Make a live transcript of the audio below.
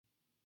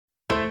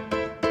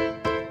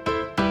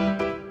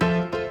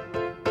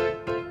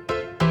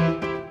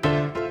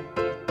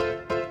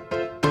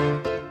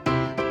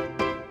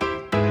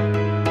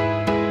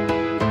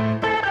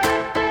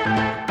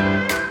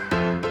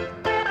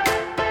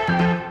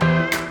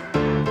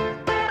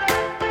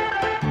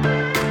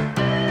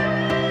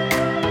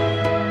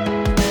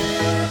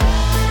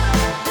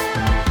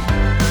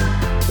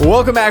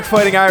Welcome back,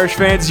 Fighting Irish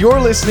fans. You're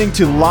listening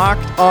to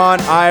Locked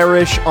On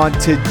Irish. On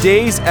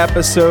today's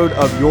episode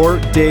of your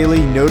daily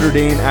Notre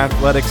Dame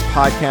Athletics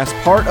podcast,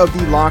 part of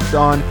the Locked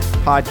On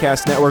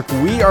Podcast Network,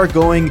 we are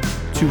going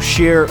to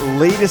share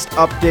latest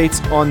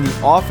updates on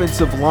the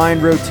offensive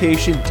line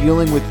rotation,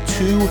 dealing with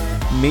two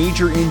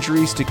major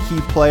injuries to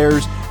key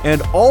players,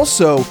 and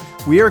also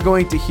we are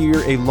going to hear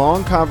a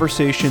long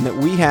conversation that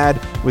we had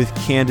with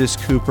Candace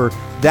Cooper.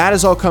 That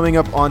is all coming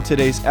up on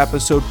today's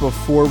episode.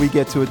 Before we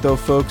get to it though,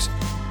 folks,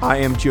 I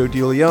am Joe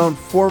DeLeon,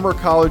 former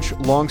college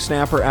long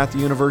snapper at the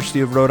University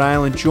of Rhode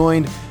Island,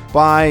 joined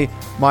by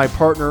my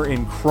partner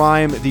in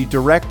crime, the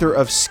director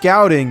of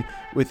scouting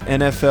with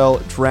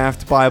NFL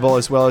Draft Bible,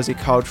 as well as a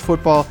college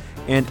football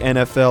and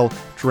NFL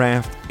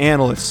draft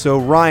analyst. So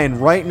Ryan,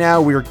 right now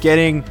we are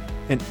getting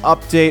an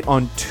update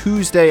on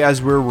Tuesday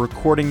as we're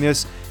recording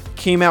this.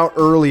 Came out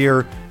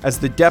earlier as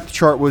the depth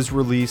chart was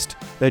released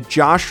that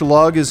Josh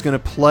Lugg is going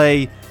to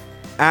play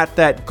at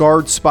that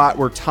guard spot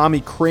where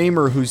Tommy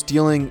Kramer, who's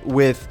dealing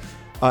with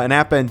an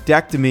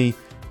appendectomy,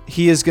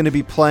 he is going to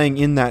be playing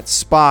in that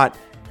spot.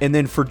 And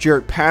then for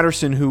Jarrett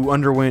Patterson, who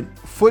underwent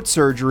foot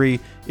surgery,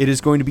 it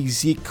is going to be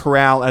Zeke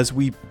Corral, as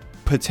we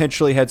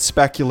potentially had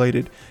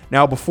speculated.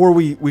 Now, before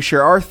we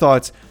share our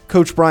thoughts,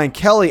 Coach Brian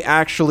Kelly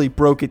actually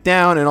broke it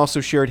down and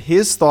also shared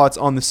his thoughts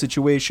on the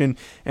situation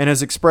and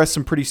has expressed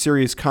some pretty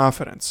serious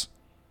confidence.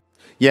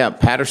 Yeah,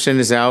 Patterson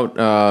is out,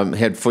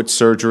 had foot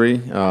surgery,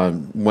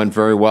 went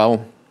very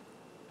well.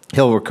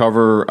 He'll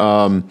recover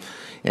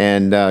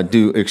and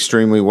do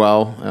extremely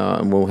well,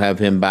 and we'll have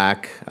him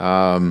back,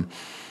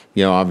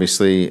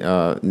 obviously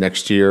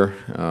next year.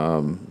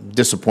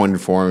 Disappointed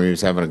for him. He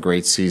was having a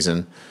great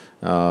season.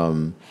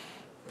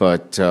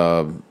 But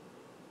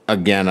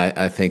again,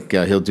 I think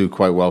he'll do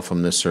quite well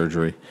from this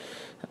surgery.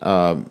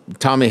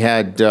 Tommy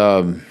had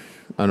an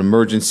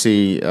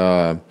emergency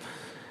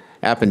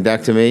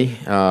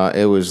appendectomy.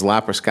 It was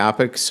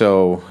laparoscopic,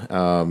 so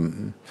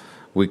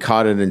we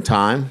caught it in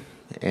time,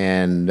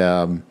 and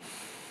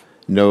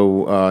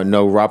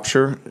no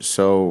rupture.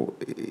 So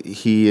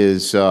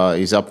he's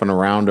up and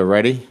around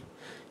already,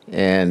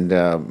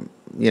 and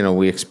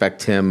we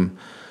expect him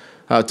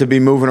to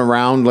be moving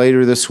around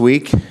later this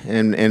week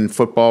and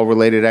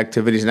football-related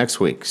activities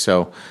next week.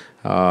 So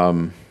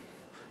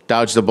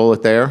dodged the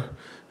bullet there.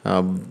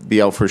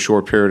 Be out for a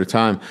short period of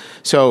time.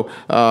 So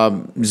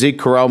Zeke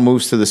Corral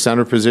moves to the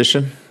center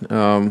position.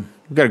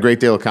 We've got a great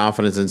deal of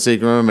confidence in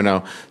Zeke. Remember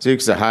now,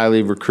 Zeke's a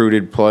highly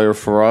recruited player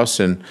for us,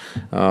 and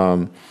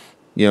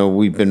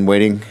we've been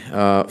waiting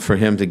for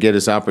him to get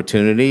his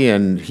opportunity,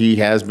 and he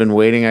has been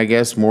waiting, I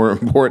guess, more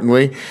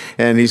importantly,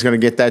 and he's going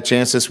to get that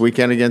chance this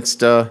weekend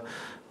against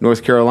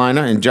North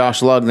Carolina. And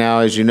Josh Lugg now,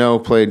 as you know,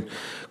 played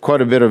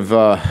quite a bit of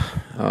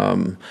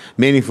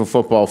meaningful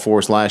football for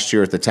us last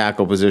year at the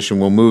tackle position.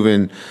 We'll move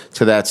in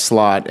to that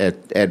slot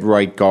at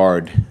right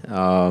guard. He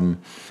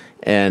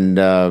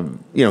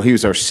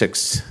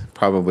was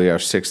probably our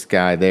sixth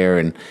guy there,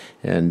 and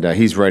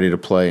he's ready to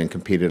play and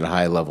compete at a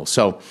high level.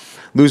 So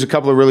lose a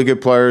couple of really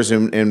good players,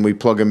 and we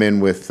plug them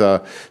in with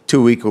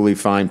two equally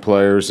fine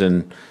players,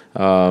 and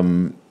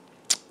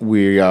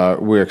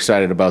we're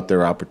excited about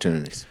their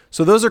opportunities.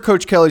 So those are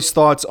Coach Kelly's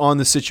thoughts on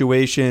the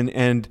situation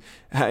and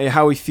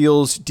how he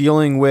feels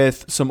dealing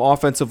with some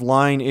offensive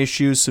line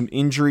issues, some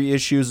injury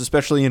issues,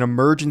 especially an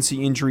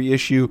emergency injury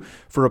issue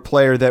for a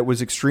player that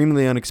was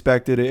extremely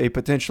unexpected, a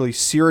potentially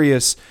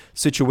serious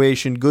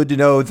situation. Good to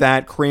know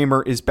that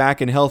Kramer is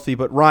back and healthy.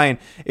 But Ryan,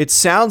 it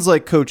sounds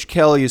like Coach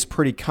Kelly is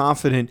pretty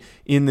confident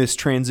in this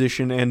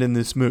transition and in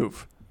this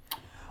move.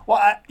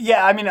 Well, he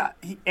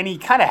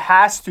kind of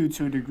has to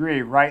a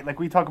degree, right? Like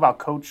we talk about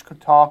coach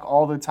talk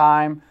all the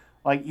time.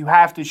 Like, you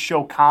have to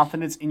show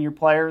confidence in your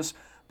players.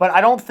 But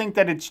I don't think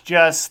that it's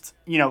just,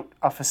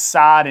 a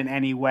facade in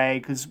any way,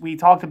 because we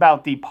talked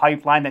about the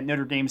pipeline that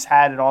Notre Dame's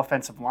had at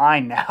offensive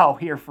line now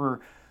here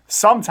for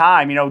some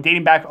time,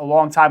 dating back a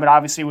long time. But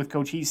obviously with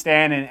Coach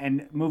Hiestand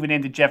and moving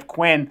into Jeff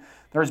Quinn,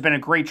 there's been a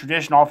great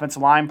tradition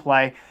offensive line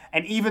play.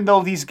 And even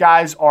though these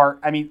guys are,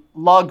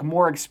 Lugg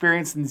more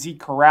experienced than Zeke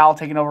Corral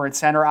taking over at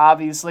center,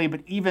 obviously. But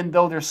even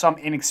though there's some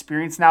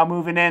inexperience now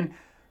moving in,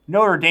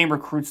 Notre Dame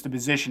recruits the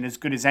position as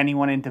good as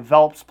anyone and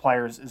develops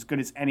players as good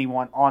as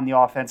anyone on the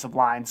offensive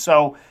line.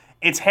 So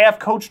it's half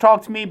coach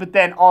talk to me, but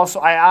then also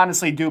I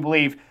honestly do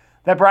believe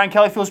that Brian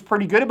Kelly feels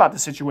pretty good about the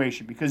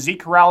situation because Zeke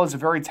Corral is a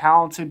very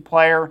talented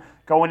player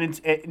going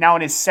into now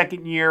in his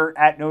second year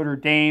at Notre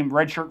Dame,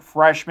 redshirt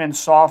freshman,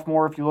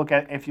 sophomore if you look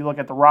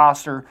at the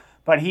roster.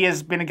 But he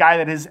has been a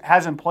guy that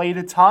hasn't played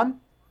a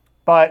ton.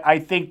 But I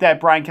think that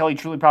Brian Kelly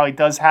truly probably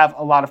does have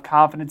a lot of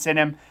confidence in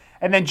him.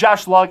 And then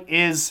Josh Lugg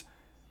is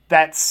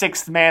that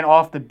sixth man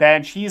off the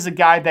bench. He's a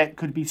guy that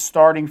could be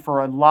starting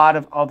for a lot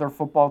of other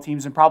football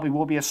teams and probably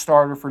will be a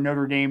starter for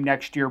Notre Dame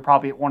next year,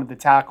 probably at one of the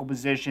tackle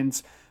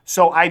positions.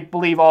 So I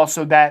believe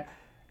also that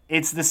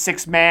it's the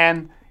sixth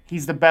man.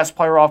 He's the best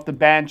player off the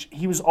bench.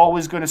 He was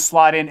always going to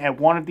slot in at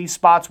one of these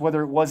spots,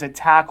 whether it was at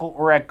tackle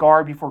or at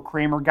guard before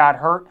Kramer got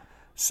hurt.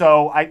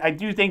 So I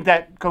do think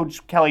that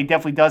Coach Kelly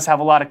definitely does have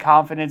a lot of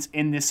confidence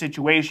in this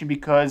situation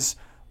because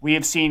we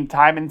have seen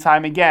time and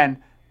time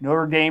again,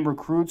 Notre Dame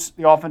recruits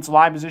the offensive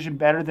line position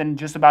better than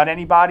just about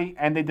anybody,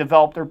 and they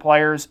develop their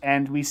players,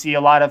 and we see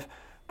a lot of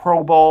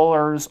Pro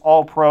Bowlers,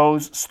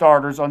 All-Pros,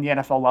 starters on the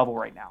NFL level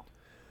right now.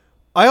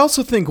 I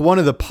also think one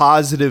of the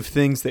positive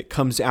things that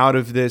comes out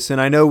of this, and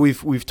I know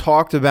we've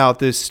talked about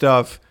this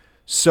stuff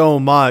so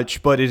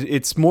much, but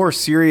it's more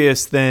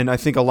serious than I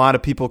think a lot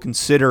of people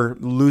consider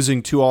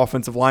losing 2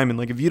 offensive linemen.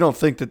 Like, if you don't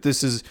think that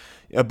this is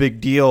a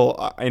big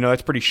deal, I know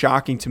that's pretty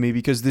shocking to me,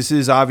 because this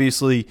is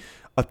obviously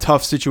a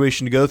tough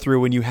situation to go through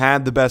when you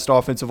had the best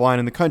offensive line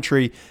in the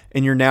country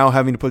and you're now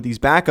having to put these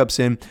backups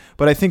in.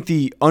 But I think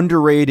the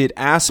underrated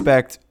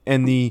aspect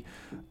and the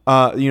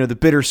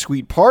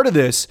bittersweet part of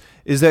this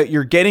is that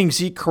you're getting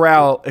Zeke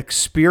Corral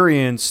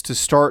experience to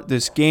start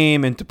this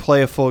game and to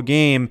play a full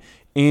game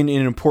in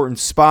an important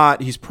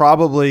spot. He's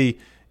probably,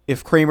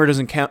 if Kramer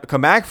doesn't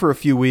come back for a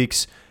few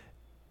weeks,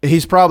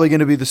 he's probably going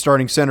to be the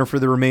starting center for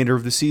the remainder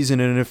of the season.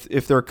 And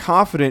if they're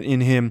confident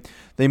in him,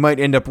 they might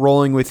end up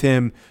rolling with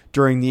him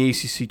during the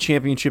ACC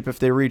championship if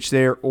they reach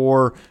there,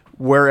 or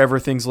wherever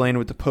things land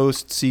with the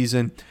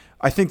postseason.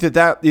 I think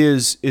that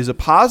is a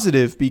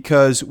positive,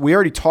 because we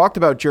already talked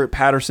about Jarrett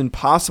Patterson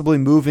possibly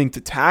moving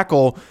to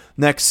tackle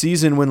next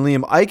season when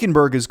Liam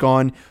Eichenberg is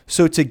gone.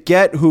 So to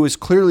get who is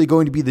clearly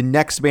going to be the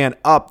next man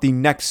up, the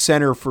next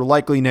center for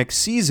likely next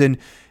season,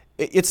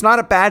 it's not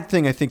a bad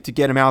thing, I think, to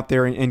get him out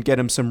there and get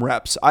him some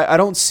reps. I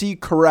don't see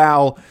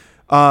Corral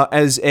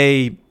as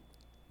a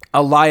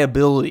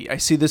liability. I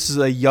see this as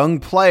a young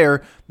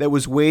player that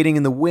was waiting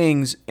in the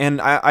wings,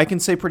 and I can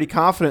say pretty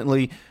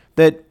confidently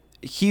that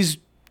he's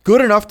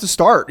good enough to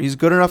start. He's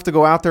good enough to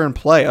go out there and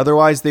play.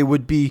 Otherwise, they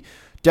would be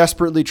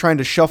desperately trying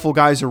to shuffle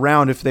guys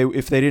around if they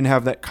didn't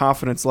have that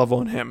confidence level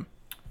in him.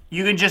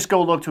 You can just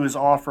go look to his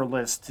offer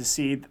list to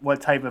see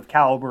what type of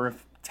caliber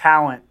of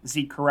talent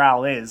Zeke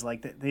Corral is.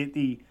 Like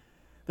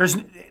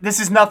this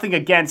is nothing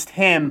against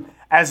him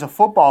as a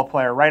football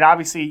player, right?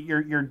 Obviously,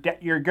 you're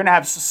going to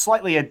have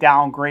slightly a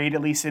downgrade,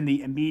 at least in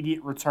the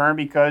immediate return,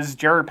 because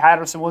Jarrett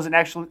Patterson was an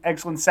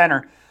excellent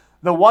center.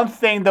 The one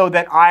thing, though,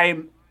 that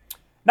I'm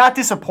not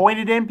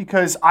disappointed in,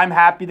 because I'm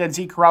happy that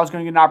Zeke Corral is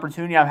going to get an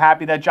opportunity. I'm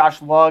happy that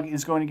Josh Lugg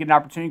is going to get an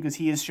opportunity, because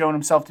he has shown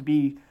himself to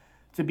be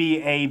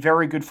a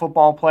very good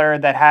football player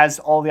that has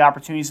all the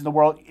opportunities in the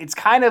world. It's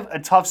kind of a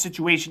tough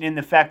situation in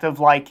the fact of,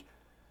 like,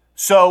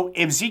 so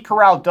if Zeke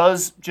Corral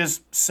does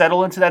just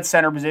settle into that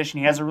center position,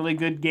 he has a really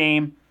good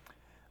game,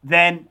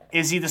 then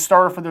is he the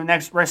starter for the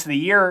rest of the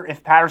year?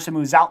 If Patterson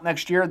moves out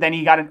next year, then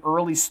he got an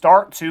early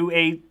start to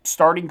a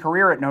starting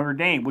career at Notre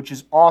Dame, which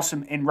is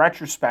awesome in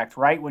retrospect,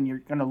 right? When you're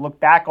going to look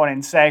back on it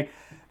and say,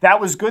 that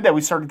was good that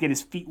we started to get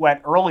his feet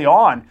wet early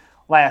on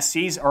last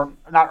season, or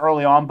not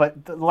early on,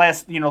 but the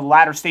last,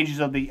 latter stages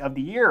of the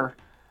year,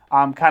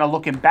 kind of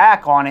looking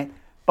back on it.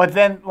 But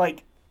then,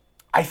 like,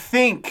 I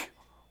think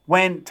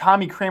when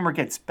Tommy Kramer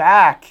gets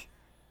back,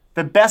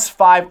 the best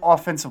 5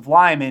 offensive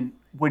linemen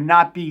would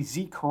not be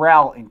Zeke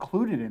Corral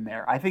included in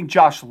there. I think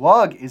Josh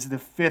Lugg is the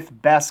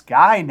 5th best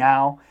guy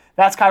now.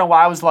 That's kind of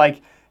why I was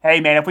like, hey,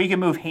 man, if we can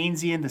move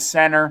Hainsey into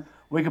center,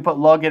 we can put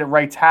Lugg at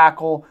right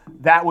tackle,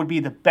 that would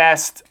be the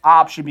best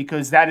option,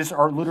 because that is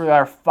literally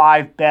our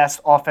 5 best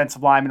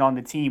offensive linemen on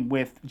the team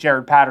with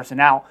Jarrett Patterson.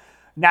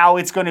 Now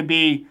it's going to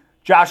be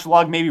Josh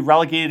Lugg maybe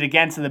relegated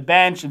again to the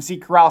bench if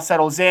Zeke Corral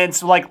settles in.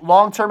 So, like,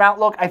 long-term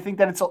outlook, I think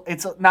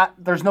that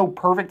there's no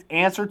perfect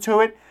answer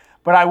to it,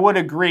 but I would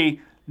agree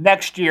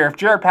next year, if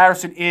Jarrett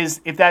Patterson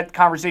if that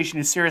conversation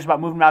is serious about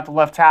moving him out to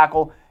left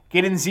tackle,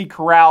 getting Zeke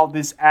Corral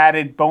this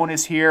added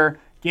bonus here,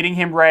 getting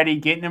him ready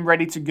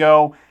to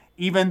go,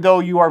 even though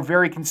you are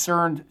very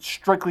concerned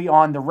strictly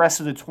on the rest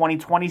of the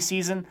 2020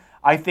 season,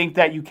 I think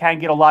that you can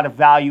get a lot of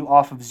value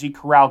off of Zeke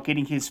Corral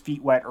getting his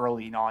feet wet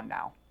early on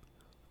now.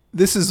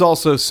 This is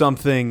also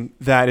something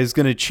that is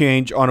going to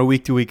change on a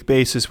week-to-week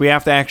basis. We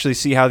have to actually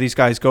see how these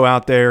guys go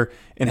out there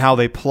and how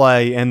they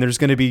play, and there's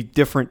going to be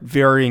different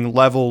varying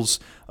levels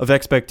of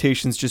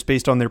expectations just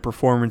based on their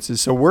performances.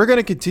 So we're going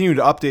to continue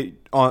to update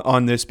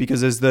on this,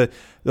 because as the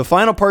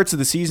final parts of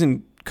the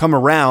season come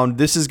around,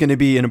 this is going to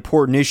be an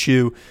important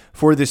issue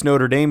for this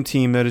Notre Dame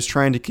team that is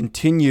trying to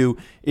continue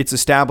its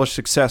established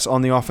success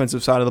on the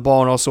offensive side of the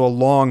ball and also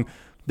along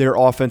their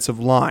offensive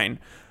line.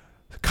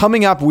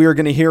 Coming up, we are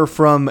going to hear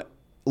from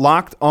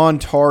Locked On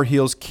Tar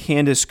Heels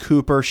Candace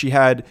Cooper. She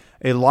had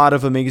a lot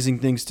of amazing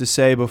things to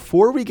say.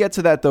 Before we get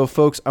to that, though,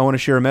 folks, I want to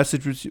share a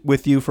message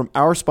with you from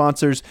our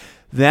sponsors,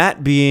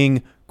 that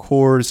being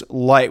Coors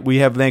Light. We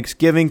have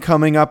Thanksgiving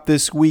coming up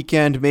this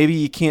weekend. Maybe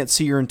you can't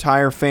see your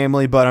entire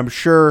family, but I'm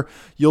sure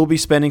you'll be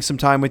spending some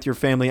time with your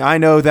family. I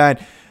know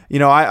that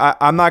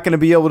I'm not going to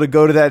be able to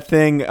go to that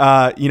thing,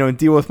 and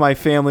deal with my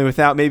family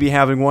without maybe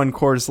having one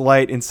Coors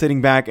Light and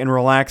sitting back and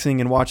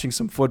relaxing and watching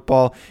some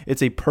football.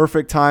 It's a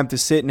perfect time to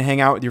sit and hang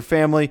out with your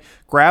family,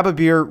 grab a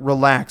beer,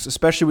 relax,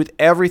 especially with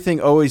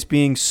everything always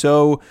being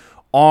so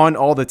on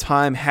all the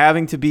time,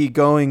 having to be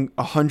going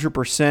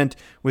 100%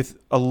 with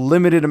a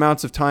limited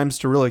amounts of times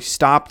to really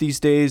stop these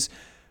days.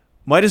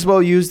 Might as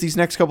well use these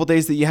next couple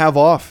days that you have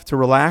off to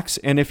relax.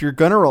 And if you're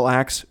going to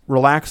relax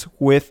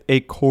with a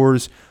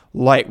Coors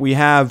Light. We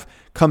have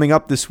coming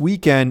up this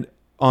weekend.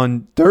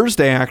 On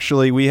Thursday,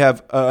 actually, we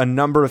have a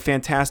number of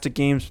fantastic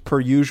games per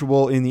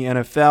usual in the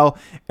NFL,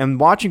 and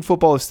watching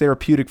football is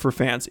therapeutic for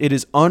fans. It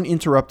is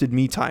uninterrupted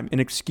me time, an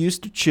excuse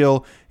to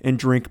chill and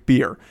drink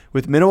beer.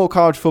 With minimal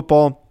college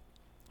football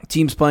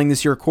teams playing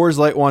this year, Coors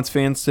Light wants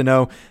fans to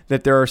know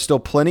that there are still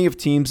plenty of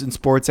teams and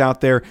sports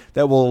out there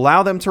that will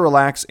allow them to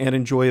relax and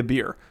enjoy a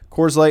beer.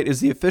 Coors Light is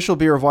the official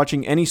beer of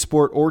watching any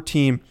sport or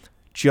team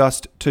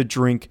just to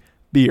drink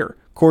beer.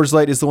 Coors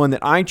Light is the one that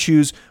I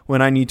choose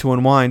when I need to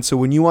unwind. So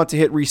when you want to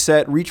hit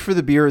reset, reach for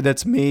the beer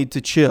that's made to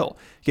chill.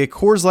 Get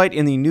Coors Light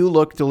in the new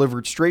look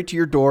delivered straight to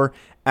your door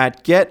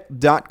at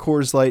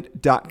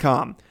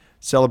get.coorslight.com.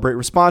 Celebrate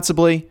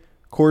responsibly.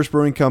 Coors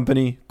Brewing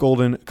Company,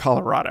 Golden,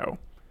 Colorado.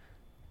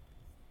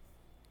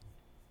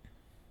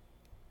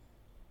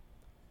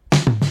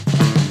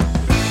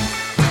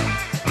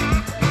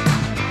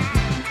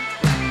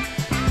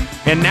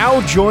 And now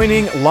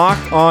joining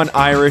Locked On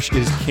Irish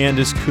is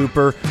Candace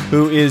Cooper,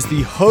 who is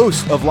the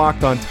host of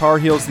Locked On Tar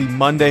Heels, the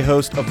Monday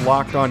host of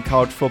Locked On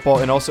College Football,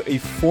 and also a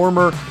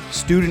former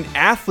student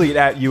athlete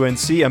at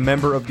UNC, a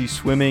member of the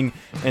swimming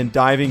and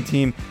diving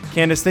team.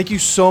 Candace, thank you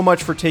so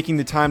much for taking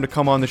the time to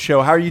come on the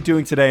show. How are you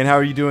doing today, and how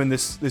are you doing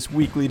this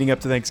week leading up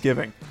to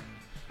Thanksgiving?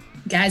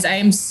 Guys, I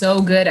am so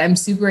good. I'm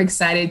super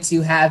excited to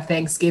have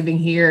Thanksgiving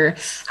here.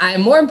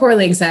 I'm more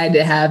importantly excited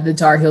to have the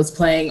Tar Heels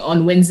playing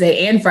on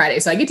Wednesday and Friday.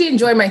 So I get to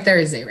enjoy my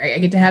Thursday, right? I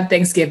get to have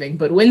Thanksgiving.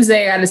 But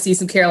Wednesday, I got to see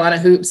some Carolina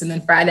hoops. And then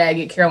Friday, I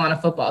get Carolina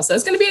football. So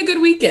it's going to be a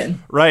good weekend.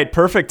 Right.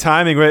 Perfect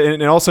timing.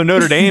 And also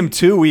Notre Dame,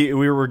 too. We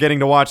were getting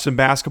to watch some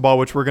basketball,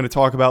 which we're going to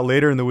talk about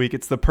later in the week.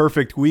 It's the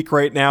perfect week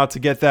right now to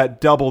get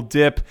that double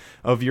dip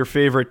of your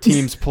favorite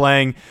teams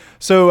playing.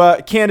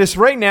 So, Candace,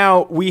 right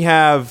now we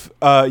have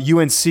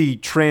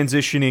UNC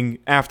transitioning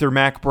after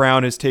Mack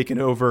Brown has taken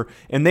over,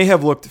 and they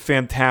have looked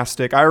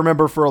fantastic. I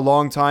remember for a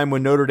long time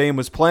when Notre Dame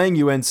was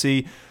playing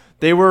UNC,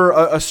 they were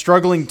a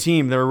struggling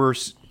team. They were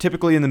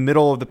typically in the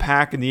middle of the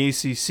pack in the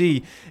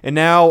ACC, and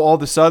now all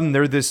of a sudden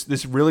they're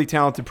this really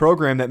talented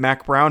program that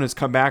Mack Brown has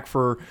come back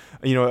for,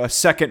 a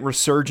second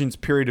resurgence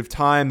period of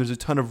time. There's a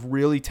ton of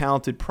really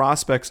talented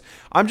prospects.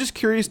 I'm just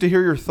curious to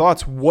hear your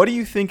thoughts. What do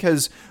you think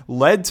has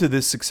led to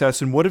this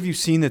success, and what have you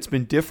seen that's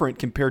been different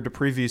compared to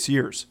previous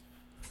years?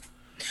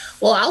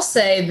 Well, I'll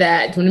say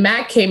that when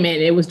Mack came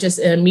in, it was just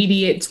an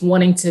immediate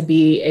wanting to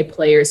be a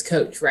player's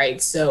coach,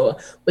 right? So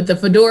with the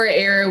Fedora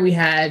era, we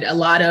had a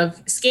lot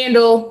of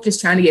scandal,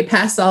 just trying to get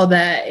past all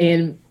that.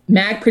 And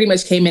Mack pretty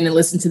much came in and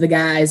listened to the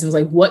guys and was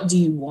like, what do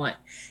you want?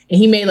 And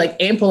he made like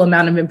ample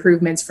amount of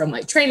improvements from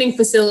like training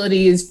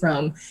facilities,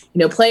 from,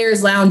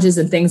 players' lounges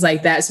and things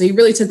like that. So he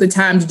really took the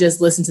time to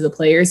just listen to the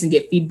players and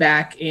get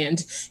feedback.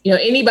 And,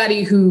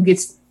 anybody who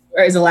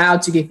is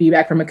allowed to get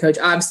feedback from a coach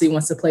obviously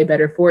wants to play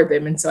better for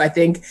them. And so I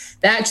think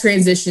that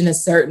transition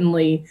has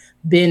certainly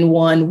been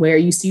one where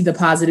you see the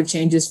positive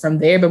changes from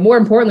there. But more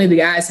importantly, the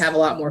guys have a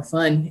lot more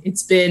fun.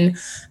 It's been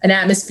an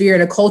atmosphere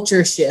and a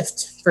culture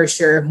shift for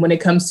sure when it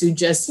comes to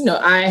just,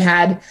 I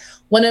had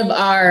one of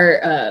our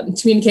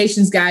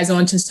communications guys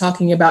on just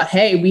talking about,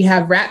 hey, we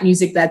have rap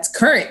music that's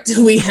current.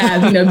 We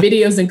have,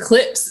 videos and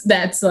clips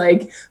that's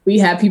like, we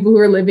have people who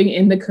are living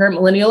in the current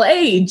millennial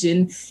age.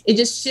 And it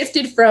just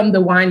shifted from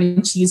the wine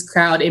and cheese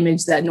crowd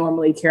image that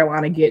normally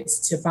Carolina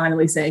gets to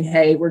finally saying,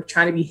 hey, we're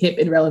trying to be hip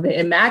and relevant.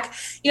 And Mack,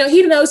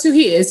 he knows who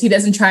he is. He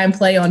doesn't try and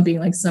play on being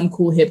like some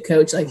cool hip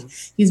coach. Like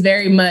he's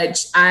very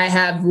much, I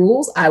have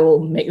rules. I will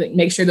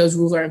make sure those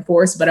rules are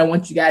enforced, but I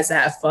want you guys to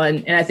have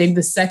fun. And I think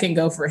the second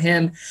go for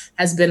him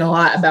has been a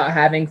lot about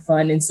having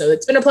fun. And so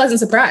it's been a pleasant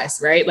surprise,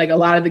 right? Like a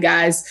lot of the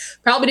guys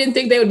probably didn't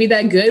think they would be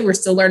that good. We're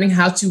still learning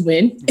how to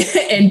win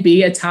and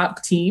be a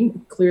top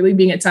team. Clearly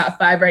being a top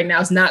 5 right now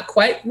is not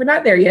quite, we're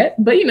not there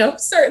yet, but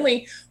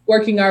certainly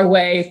working our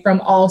way from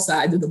all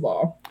sides of the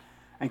ball.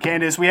 And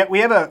Candace, we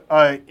have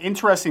a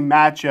interesting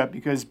matchup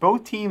because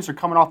both teams are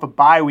coming off a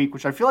bye week,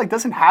 which I feel like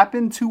doesn't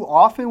happen too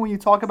often when you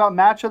talk about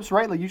matchups,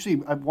 right? Like usually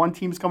one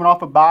team's coming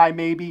off a bye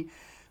maybe.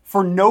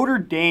 For Notre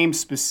Dame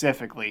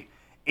specifically,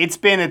 it's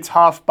been a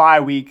tough bye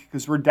week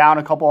because we're down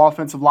a couple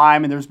offensive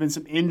linemen. There's been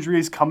some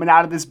injuries coming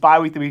out of this bye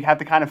week that we have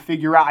to kind of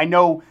figure out. I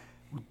know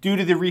due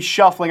to the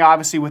reshuffling,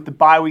 obviously, with the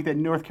bye week that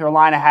North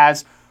Carolina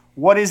has,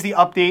 what is the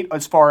update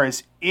as far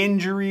as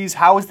injuries?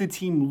 How is the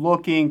team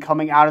looking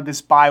coming out of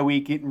this bye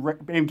week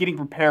and getting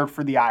prepared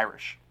for the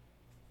Irish?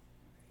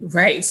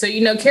 Right. So,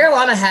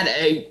 Carolina had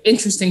an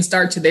interesting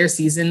start to their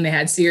season. They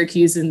had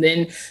Syracuse and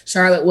then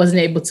Charlotte wasn't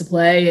able to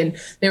play. And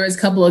there was a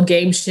couple of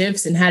game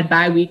shifts and had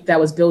bye week that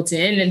was built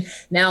in. And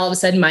now all of a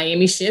sudden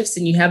Miami shifts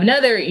and you have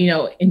another,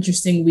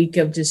 interesting week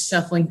of just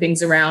shuffling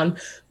things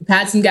around. We've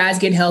had some guys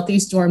get healthy.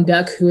 Storm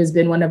Duck, who has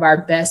been one of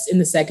our best in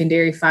the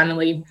secondary,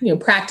 finally,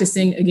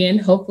 practicing again.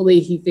 Hopefully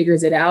he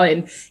figures it out.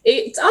 And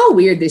it's all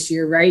weird this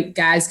year, right?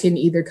 Guys can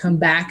either come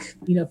back,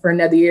 for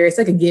another year. It's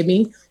like a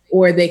gimme.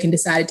 Or they can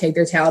decide to take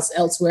their talents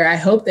elsewhere. I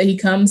hope that he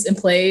comes and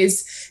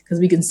plays because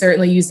we can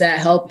certainly use that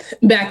help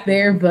back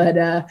there. But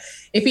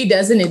if he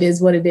doesn't, it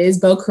is what it is.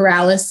 Beau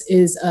Corrales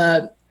is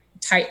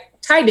tight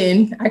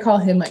end. I call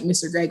him like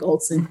Mr. Greg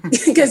Olson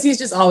because he's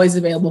just always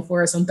available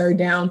for us on third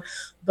down.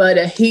 but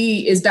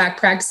he is back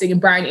practicing, and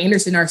Brian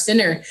Anderson, our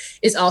center,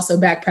 is also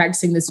back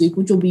practicing this week,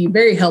 which will be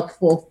very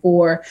helpful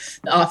for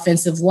the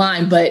offensive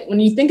line. But when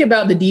you think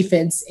about the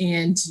defense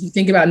and you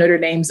think about Notre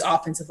Dame's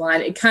offensive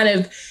line, it kind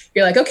of,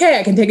 you're like, okay,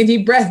 I can take a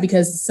deep breath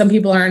because some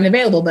people aren't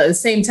available. But at the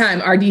same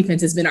time, our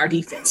defense has been our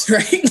defense,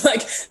 right?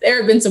 Like there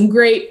have been some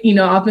great,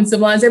 offensive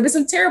lines. There have been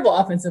some terrible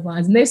offensive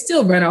lines, and they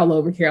still run all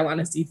over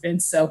Carolina's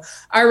defense. So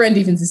our run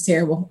defense is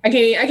terrible. I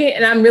can't,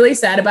 and I'm really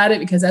sad about it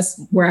because that's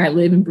where I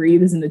live and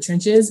breathe, is in the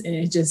trenches. And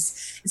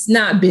it's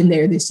not been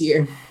there this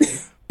year.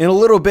 In a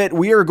little bit,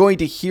 we are going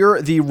to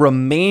hear the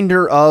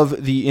remainder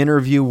of the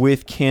interview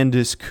with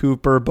Candace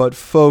Cooper. But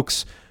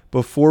folks,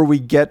 before we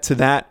get to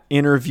that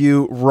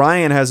interview,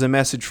 Ryan has a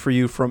message for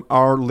you from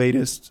our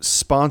latest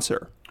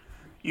sponsor.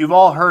 You've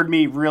all heard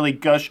me really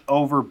gush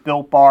over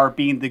Built Bar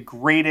being the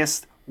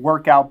greatest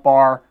workout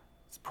bar,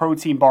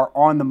 protein bar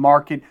on the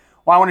market.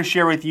 Well, I want to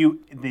share with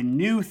you the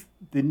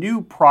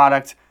new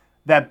product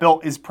that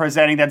Built is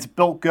presenting. That's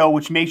Built Go,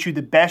 which makes you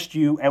the best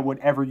you at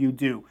whatever you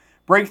do.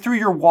 Break through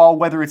your wall,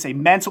 whether it's a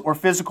mental or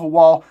physical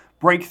wall.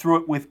 Break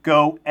through it with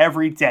Go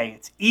every day.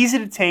 It's easy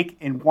to take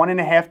in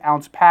 1.5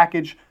 ounce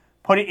package.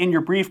 Put it in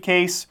your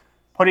briefcase,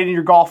 put it in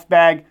your golf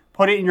bag,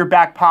 put it in your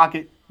back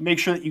pocket. Make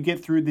sure that you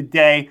get through the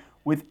day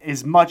with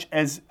as much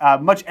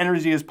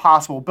energy as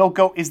possible. Built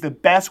Go is the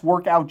best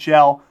workout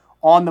gel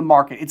on the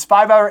market. It's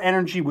 5-hour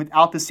energy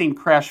without the same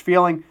crash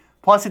feeling.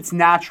 Plus, it's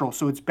natural,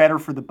 so it's better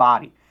for the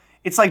body.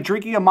 It's like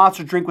drinking a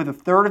Monster drink with a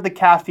third of the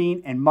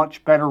caffeine and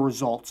much better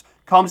results.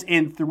 Comes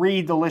in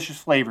 3 delicious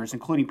flavors,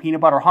 including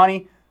peanut butter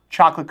honey,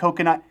 chocolate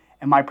coconut,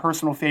 and my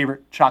personal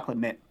favorite, chocolate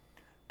mint.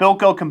 Built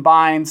Go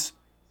combines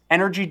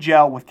energy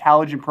gel with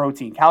collagen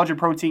protein. Collagen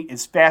protein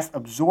is fast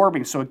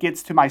absorbing, so it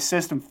gets to my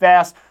system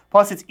fast.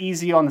 Plus, it's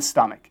easy on the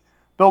stomach.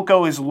 Built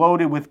Go is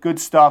loaded with good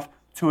stuff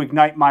to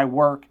ignite my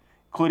work,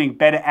 including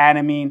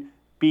beta-alanine,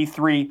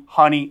 B3,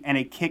 honey, and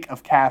a kick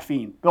of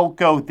caffeine. Built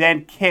Go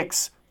then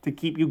kicks to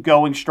keep you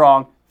going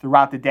strong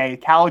throughout the day.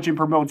 Collagen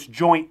promotes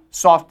joint,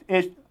 soft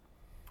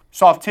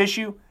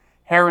tissue,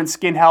 hair and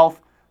skin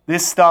health.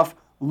 This stuff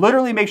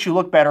literally makes you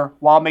look better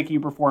while making you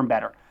perform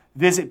better.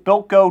 Visit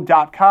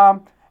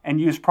BuiltGo.com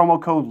and use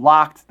promo code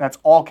LOCKED. That's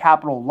all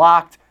capital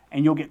LOCKED,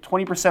 and you'll get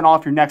 20%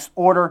 off your next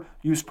order.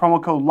 Use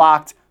promo code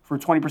LOCKED for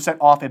 20%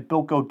 off at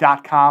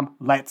BuiltGo.com.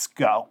 Let's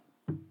go.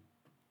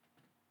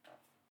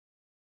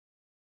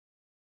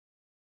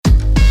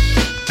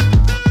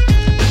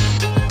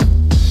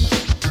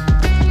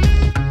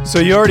 So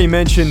you already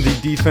mentioned the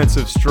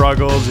defensive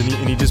struggles, and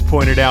he just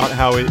pointed out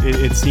how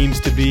it seems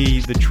to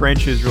be the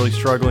trenches really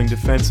struggling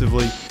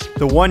defensively.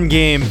 The one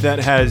game that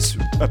has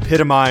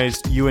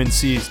epitomized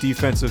UNC's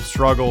defensive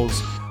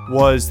struggles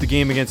was the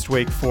game against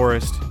Wake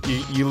Forest.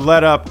 You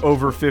let up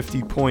over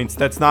 50 points.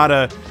 That's not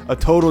a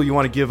total you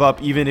want to give up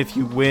even if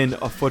you win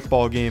a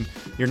football game.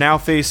 You're now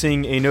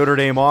facing a Notre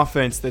Dame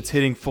offense that's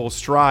hitting full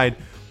stride.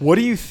 What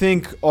do you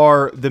think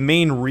are the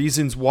main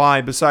reasons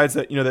why, besides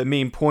that, that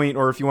main point,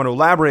 or if you want to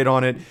elaborate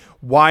on it,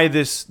 why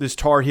this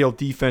Tar Heel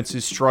defense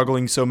is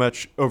struggling so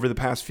much over the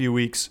past few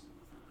weeks?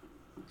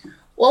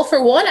 Well,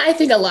 for one, I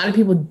think a lot of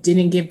people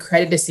didn't give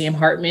credit to Sam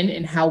Hartman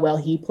and how well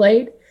he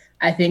played.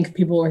 I think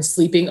people were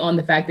sleeping on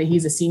the fact that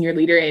he's a senior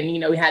leader, and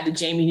we had the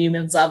Jamie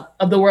Newmans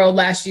of the world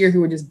last year who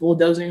were just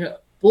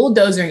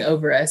bulldozing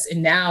over us,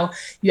 and now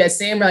you had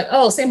Sam. We're like,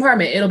 oh, Sam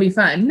Hartman, it'll be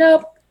fine.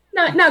 Nope.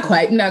 Not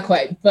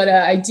quite. But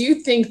I do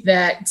think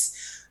that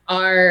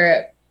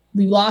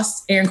we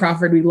lost Aaron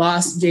Crawford. We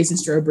lost Jason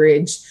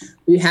Strowbridge.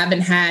 We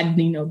haven't had,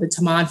 the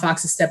Tamon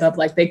Foxes step up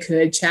like they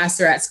could. Chaz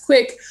Surratt's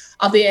quick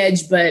off the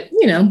edge, but,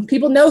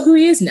 people know who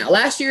he is now.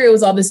 Last year, it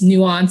was all this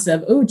nuance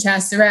of,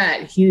 Chaz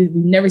Surratt. We've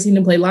never seen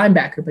him play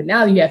linebacker, but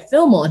now you have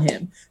film on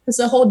him. It's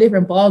a whole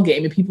different ball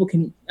game, and people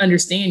can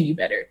understand you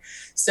better.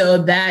 So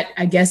that,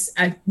 I guess,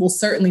 will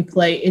certainly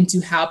play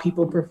into how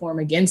people perform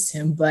against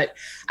him. But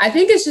I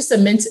think it's just a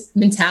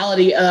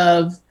mentality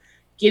of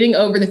getting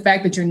over the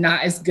fact that you're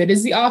not as good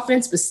as the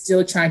offense, but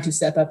still trying to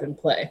step up and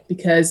play.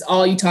 Because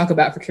all you talk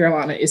about for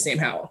Carolina is Sam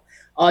Howell.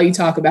 All you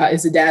talk about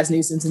is the Daz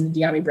Newsomes and the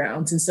De'Ami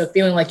Browns. And so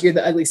feeling like you're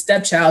the ugly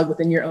stepchild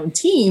within your own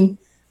team,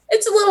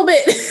 it's a little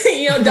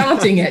bit,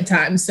 daunting at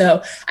times.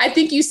 So I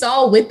think you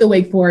saw with the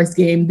Wake Forest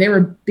game, there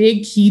were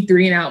big key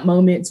 3-and-out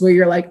moments where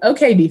you're like,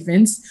 okay,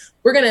 defense,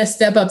 we're going to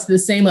step up to the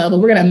same level.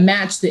 We're going to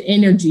match the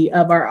energy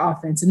of our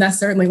offense. And that's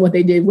certainly what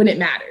they did when it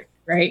mattered,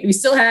 right? We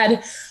still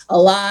had a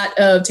lot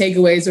of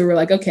takeaways where we're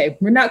like, okay,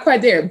 we're not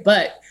quite there,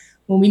 but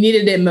when we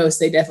needed it most,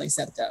 they definitely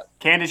stepped up.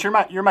 Candace,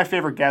 you're my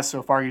favorite guest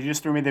so far. You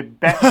just threw me the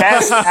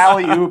best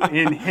alley-oop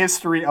in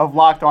history of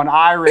Locked On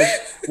Irish.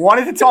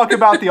 Wanted to talk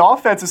about the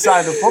offensive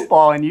side of the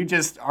football, and you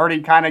just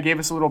already kind of gave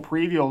us a little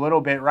preview a little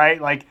bit,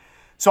 right?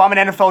 So I'm an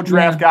NFL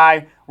draft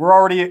guy. We're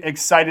already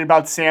excited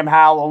about Sam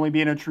Howell only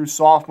being a true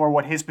sophomore,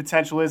 what his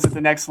potential is at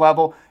the next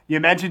level. You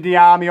mentioned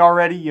De'Ami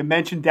already. You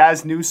mentioned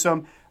Daz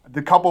Newsome.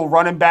 The couple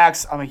running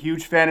backs, I'm a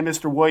huge fan of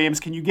Mr. Williams.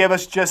 Can you give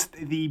us just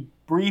the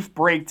brief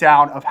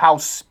breakdown of how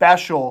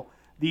special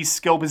these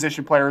skill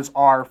position players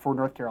are for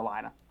North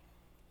Carolina?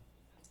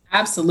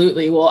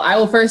 Absolutely. Well, I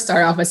will first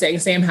start off by saying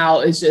Sam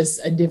Howell is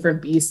just a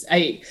different beast.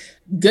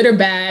 Good or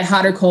bad,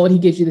 hot or cold, he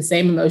gives you the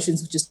same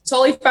emotions, which is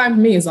totally fine for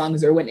me as long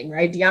as they're winning,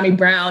 right? De'Ami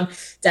Brown,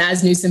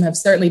 Daz Newsome have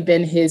certainly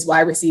been his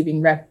wide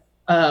receiving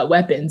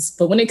weapons.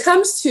 But when it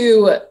comes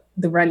to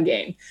the run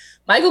game,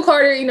 Michael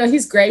Carter,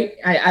 he's great.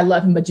 I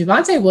love him. But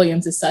Javonte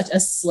Williams is such a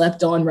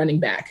slept-on running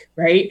back,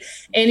 right?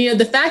 And,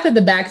 the fact that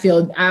the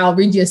backfield, I'll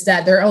read you a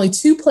stat, there are only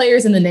 2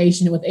 players in the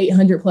nation with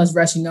 800-plus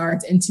rushing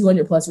yards and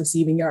 200-plus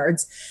receiving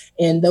yards.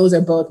 And those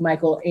are both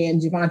Michael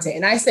and Javonte.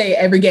 And I say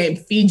every game,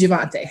 feed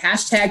Javonte.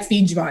 #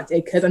 feed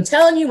Javonte. Because I'm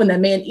telling you, when that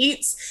man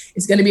eats,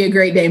 it's going to be a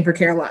great game for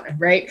Carolina,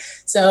 right?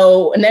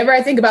 So whenever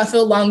I think about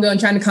Phil Longo and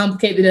trying to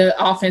complicate the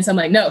offense, I'm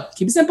like, no,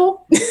 keep it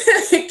simple.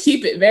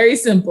 Keep it very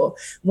simple.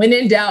 When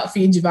in doubt,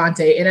 feed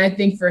Javonte. And I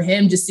think for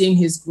him, just seeing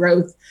his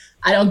growth,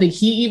 I don't think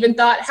he even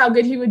thought how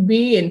good he would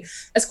be. And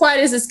as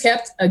quiet as it's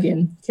kept,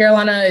 again,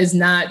 Carolina is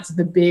not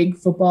the big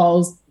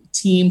football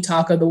team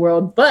talk of the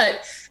world.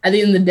 But at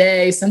the end of the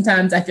day,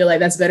 sometimes I feel like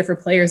that's better for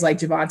players like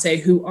Javonte,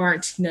 who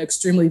aren't,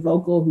 extremely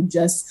vocal, who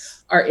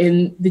just are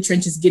in the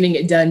trenches getting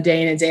it done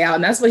day in and day out.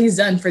 And that's what he's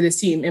done for this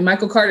team. And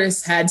Michael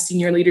Carter's had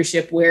senior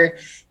leadership where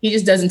he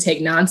just doesn't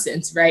take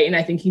nonsense, right? And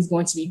I think he's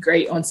going to be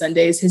great on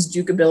Sundays. His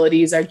juke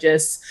abilities are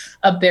just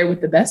up there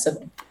with the best of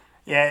them.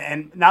 Yeah,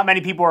 and not many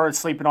people are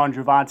sleeping on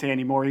Javonte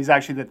anymore. He's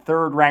actually the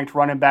 3rd-ranked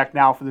running back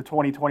now for the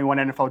 2021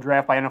 NFL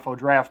Draft by NFL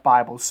Draft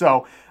Bible.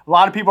 So a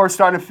lot of people are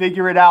starting to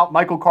figure it out.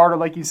 Michael Carter,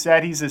 like you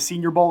said, he's a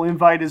Senior Bowl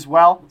invite as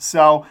well.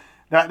 So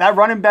that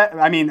running back,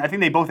 I think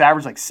they both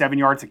averaged like 7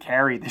 yards a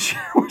carry this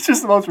year, which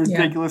is the most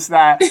ridiculous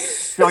stat I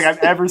feel like I've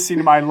ever seen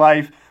in my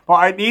life. Well,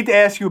 I need to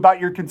ask you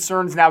about your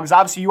concerns now, because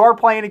obviously you are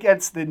playing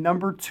against the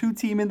number 2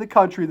 team in the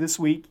country this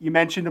week. You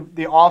mentioned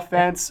the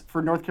offense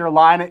for North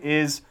Carolina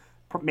is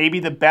maybe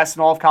the best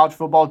in all of college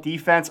football.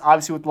 Defense,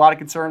 obviously with a lot of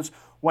concerns.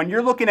 When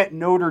you're looking at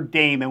Notre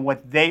Dame and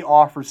what they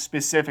offer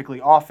specifically,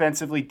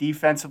 offensively,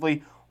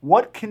 defensively,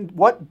 what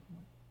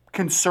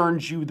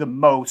concerns you the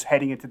most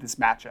heading into this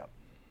matchup?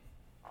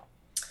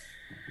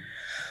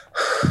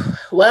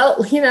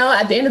 Well,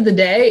 at the end of the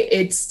day,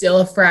 it's still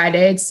a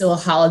Friday, it's still a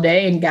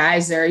holiday, and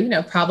guys are,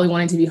 probably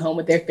wanting to be home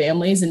with their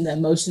families, and the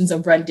emotions are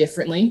run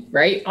differently,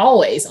 right?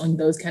 Always on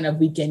those kind of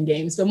weekend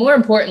games. But more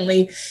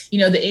importantly,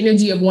 the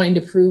energy of wanting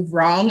to prove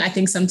wrong, I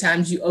think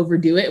sometimes you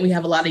overdo it. And we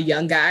have a lot of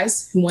young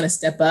guys who want to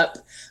step up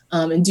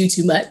and do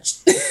too much.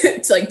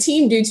 It's like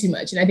team do too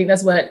much. And I think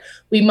that's what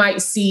we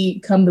might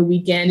see come the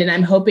weekend. And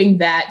I'm hoping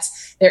that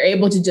they're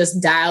able to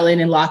just dial in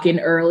and lock in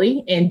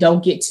early and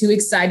don't get too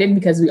excited,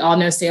 because we all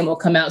know Sam will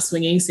come out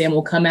swinging. Sam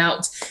will come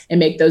out and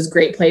make those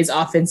great plays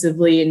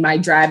offensively and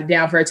might drive it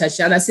down for a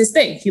touchdown. That's his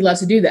thing. He loves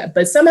to do that.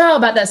 But somehow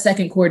about that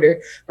second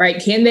quarter,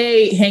 right, can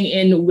they hang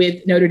in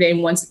with Notre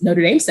Dame once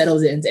Notre Dame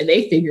settles in and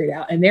they figure it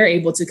out and they're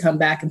able to come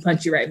back and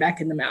punch you right back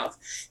in the mouth?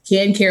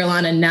 Can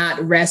Carolina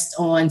not rest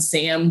on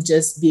Sam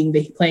just being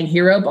playing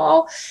hero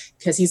ball?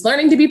 Because he's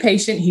learning to be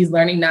patient. He's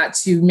learning not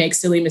to make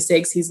silly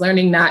mistakes. He's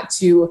learning not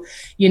to,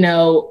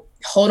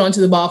 hold on to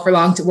the ball for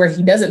long to where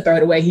he doesn't throw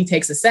it away. He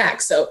takes a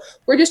sack. So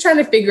we're just trying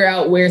to figure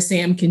out where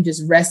Sam can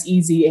just rest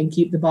easy and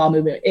keep the ball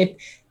moving. If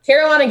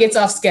Carolina gets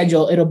off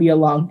schedule, it'll be a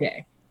long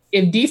day.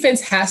 If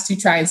defense has to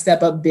try and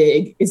step up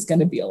big, it's going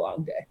to be a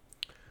long day.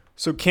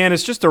 So,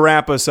 Candace, just to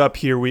wrap us up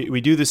here,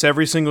 we do this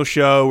every single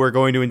show. We're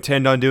going to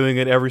intend on doing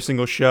it every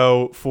single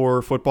show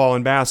for football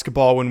and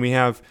basketball when we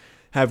have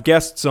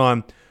guests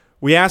on.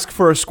 We ask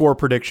for a score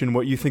prediction,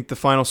 what you think the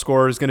final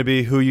score is going to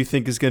be, who you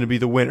think is going to be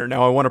the winner.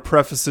 Now, I want to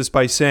preface this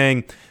by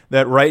saying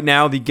that right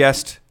now the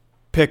guest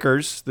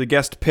picks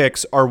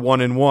are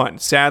 1-1.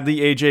 Sadly,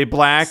 AJ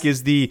Black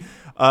is the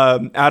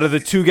out of the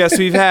 2 guests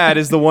we've had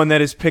is the one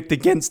that is picked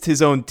against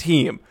his own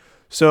team.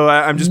 So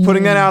I'm just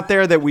putting that out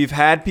there, that we've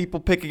had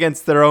people pick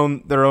against their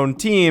own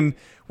team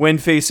when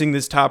facing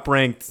this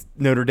top-ranked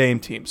Notre Dame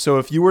team. So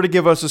if you were to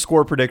give us a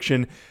score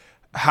prediction,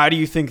 how do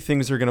you think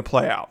things are going to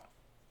play out?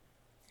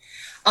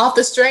 Off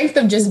the strength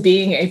of just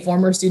being a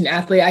former student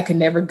athlete, I could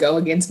never go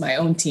against my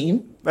own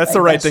team. That's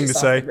the right thing to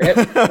say.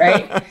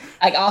 Right?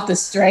 Like off the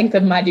strength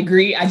of my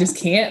degree, I just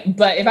can't.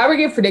 But if I were to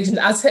give predictions,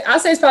 I'll say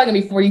it's probably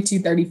going to be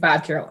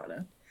 42-35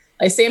 Carolina.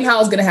 Like Sam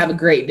Howell is going to have a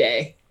great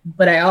day.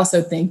 But I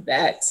also think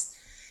that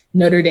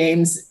Notre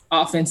Dame's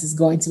offense is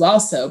going to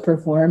also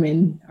perform,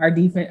 and our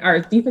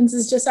defense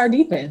is just our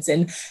defense.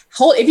 And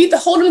if you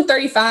hold them to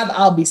 35,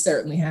 I'll be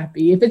certainly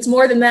happy. If it's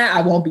more than that,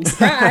 I won't be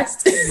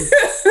surprised,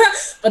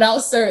 but I'll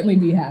certainly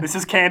be happy. This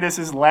is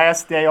Candace's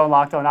last day on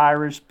Locked On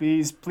Irish.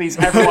 Please,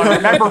 everyone,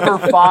 remember her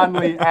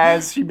fondly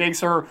as she makes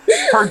her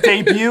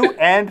debut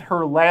and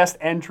her last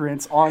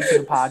entrance onto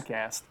the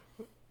podcast.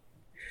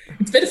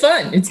 It's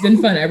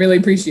been fun. I really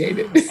appreciate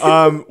it.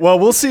 Well,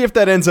 we'll see if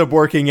that ends up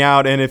working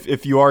out, and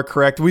if you are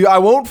correct. I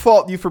won't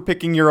fault you for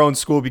picking your own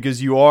school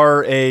because you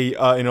are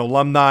an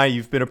alumni.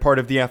 You've been a part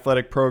of the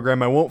athletic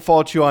program. I won't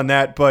fault you on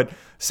that, but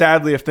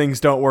sadly, if things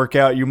don't work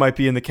out, you might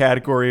be in the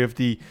category of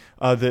the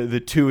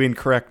 2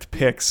 incorrect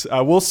picks.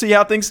 We'll see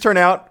how things turn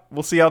out.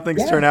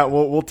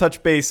 We'll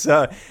touch base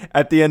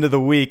at the end of the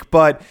week.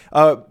 But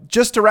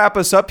just to wrap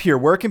us up here,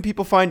 where can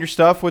people find your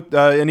stuff? With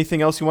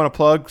anything else you want to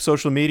plug,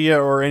 social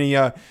media, or any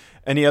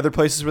other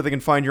places where they can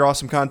find your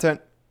awesome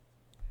content?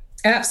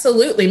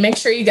 Absolutely. Make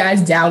sure you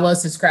guys download,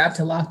 subscribe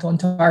to Locked On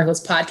Tar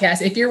Heels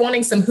podcast. If you're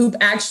wanting some hoop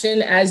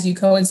action as you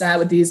coincide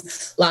with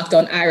these Locked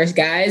On Irish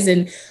guys,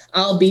 and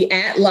I'll be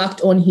at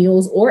Locked On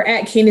Heels or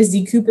at Candace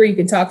D. Cooper. You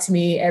can talk to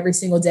me every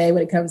single day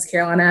when it comes to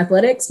Carolina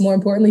athletics. More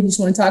importantly, if you just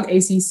want to talk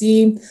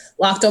ACC,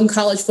 Locked On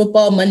College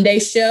Football Monday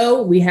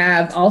show, we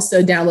have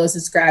also download,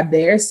 subscribe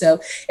there. So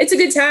it's a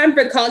good time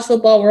for the college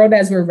football world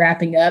as we're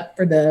wrapping up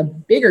for the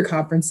bigger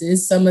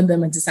conferences. Some of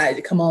them have decided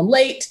to come on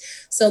late,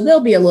 so they'll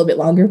be a little bit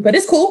longer, but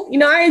it's cool.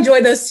 I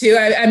enjoy those too.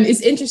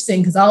 It's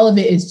interesting because all of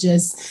it is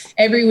just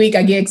every week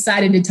I get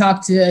excited to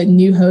talk to a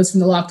new host from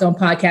the Locked On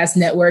Podcast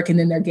Network, and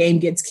then their game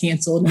gets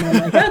canceled. And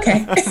I'm like,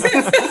 okay.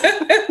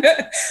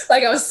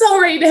 Like I was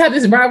so ready to have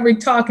this rivalry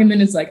talk, and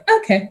then it's like,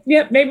 okay,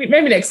 yep, maybe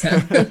next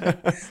time.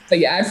 So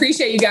yeah, I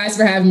appreciate you guys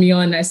for having me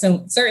on. I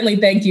certainly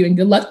thank you, and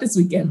good luck this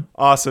weekend.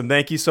 Awesome.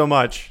 Thank you so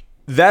much.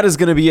 That is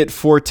going to be it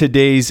for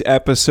today's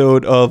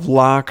episode of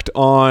Locked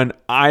On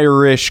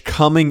Irish.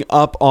 Coming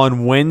up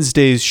on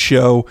Wednesday's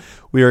show,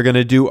 we are going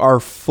to do our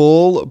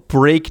full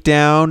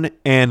breakdown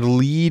and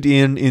lead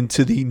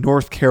into the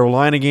North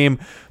Carolina game.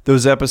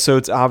 Those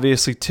episodes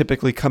obviously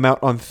typically come out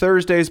on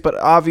Thursdays, but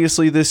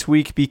obviously this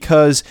week,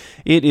 because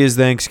it is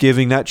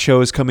Thanksgiving, that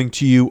show is coming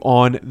to you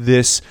on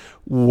this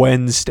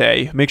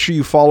Wednesday. Make sure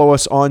you follow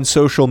us on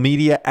social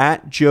media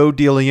at Joe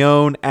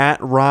DeLeon,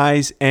 at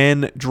Rise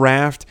and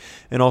Draft,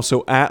 and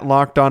also at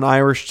Locked On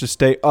Irish to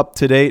stay up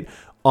to date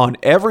on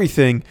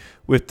everything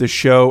with the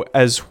show,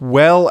 as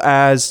well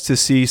as to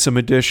see some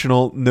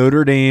additional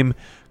Notre Dame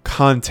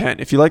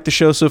content. If you like the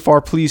show so far,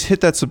 please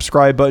hit that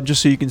subscribe button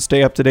just so you can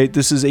stay up to date.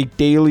 This is a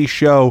daily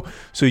show,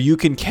 so you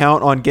can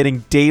count on getting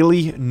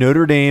daily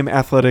Notre Dame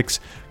athletics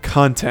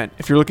content.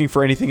 If you're looking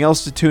for anything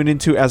else to tune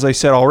into, as I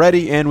said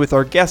already, and with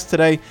our guest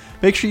today,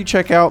 make sure you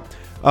check out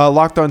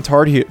Locked On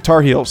Tar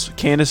Heels.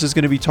 Candace is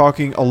going to be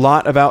talking a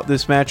lot about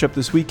this matchup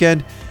this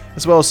weekend,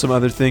 as well as some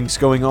other things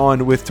going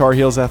on with Tar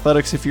Heels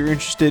athletics. If you're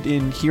interested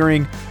in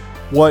hearing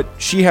what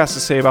she has to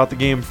say about the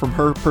game from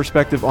her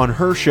perspective on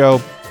her show,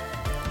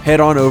 head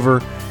on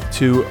over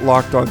to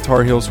Locked On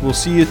Tar Heels. We'll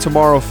see you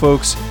tomorrow,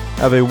 folks.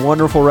 Have a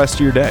wonderful rest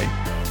of your day.